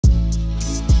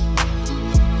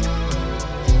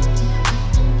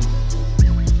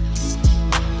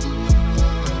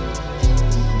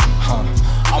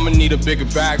bigger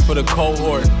bag for the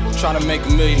cohort. Trying to make a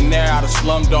millionaire out of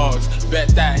slum dogs. Bet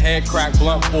that head crack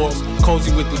blunt force.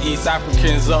 Cozy with the East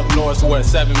Africans up north, where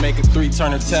 7 make a 3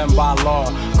 turn a 10 by law.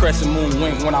 Crescent moon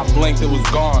wink when I blinked, it was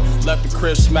gone. Left the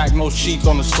crib smack, no sheath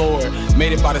on the sword.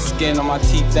 Made it by the skin on my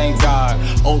teeth, thank God.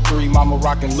 03, mama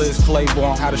rockin' Liz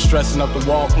Claiborne. Had her stressing up the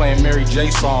wall playing Mary J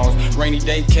songs. Rainy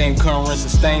day came, couldn't rinse the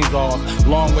stains off.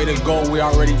 Long way to go, we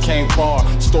already came far.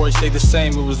 Story stayed the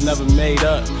same, it was never made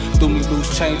up. Threw me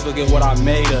loose change, look at what I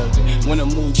made of it. When the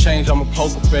mood change, I'm a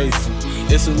poker face.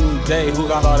 It's a new day, who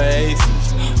got all the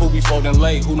aces? Who be folding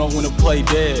late, who know when to play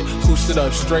dead? Who sit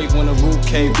up straight when the roof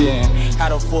caved in?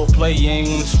 Had a full plate, you ain't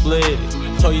wanna split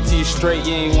it. Told you to you straight,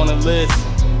 you ain't wanna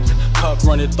listen. Cup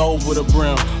running over the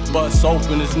brim, bust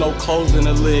open, there's no closing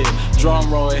the lid.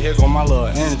 Drum roll, here go my little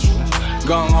entrance.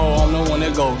 Gung ho, I'm the one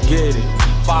that go get it.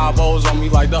 5 O's on me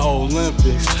like the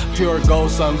Olympics. Pure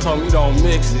gold, something told me don't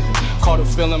mix it. Caught a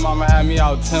feeling, mama had me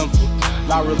out temple.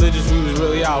 Not religious, we was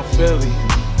really out Philly.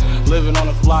 Living on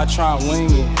the fly, trying wing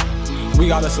it. We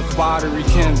got us a fire to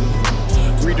rekindle.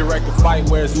 Redirect the fight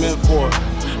where it's meant for.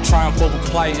 Triumph over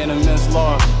plight and immense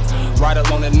loss. Right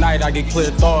along at night, I get clear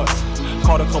thoughts.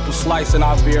 Caught a couple slices and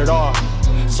I veered off.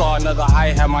 Saw another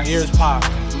height, had my ears popped.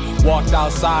 Walked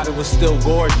outside, it was still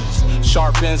gorgeous.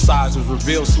 Sharp insides was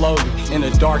revealed slowly. In the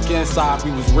dark inside,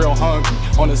 we was real hungry.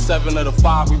 On the 7 of the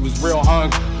 5, we was real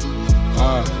hungry.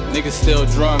 Niggas still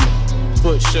drumming.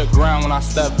 Foot shook ground when I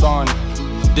stepped on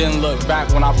it. Didn't look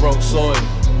back when I broke soil.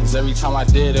 Cause every time I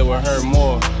did, it would hurt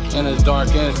more. In the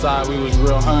dark inside, we was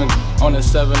real hungry. On the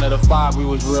 7 of the 5, we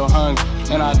was real hungry.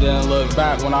 And I didn't look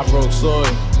back when I broke soil.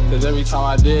 Cause every time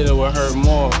I did, it would hurt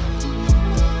more.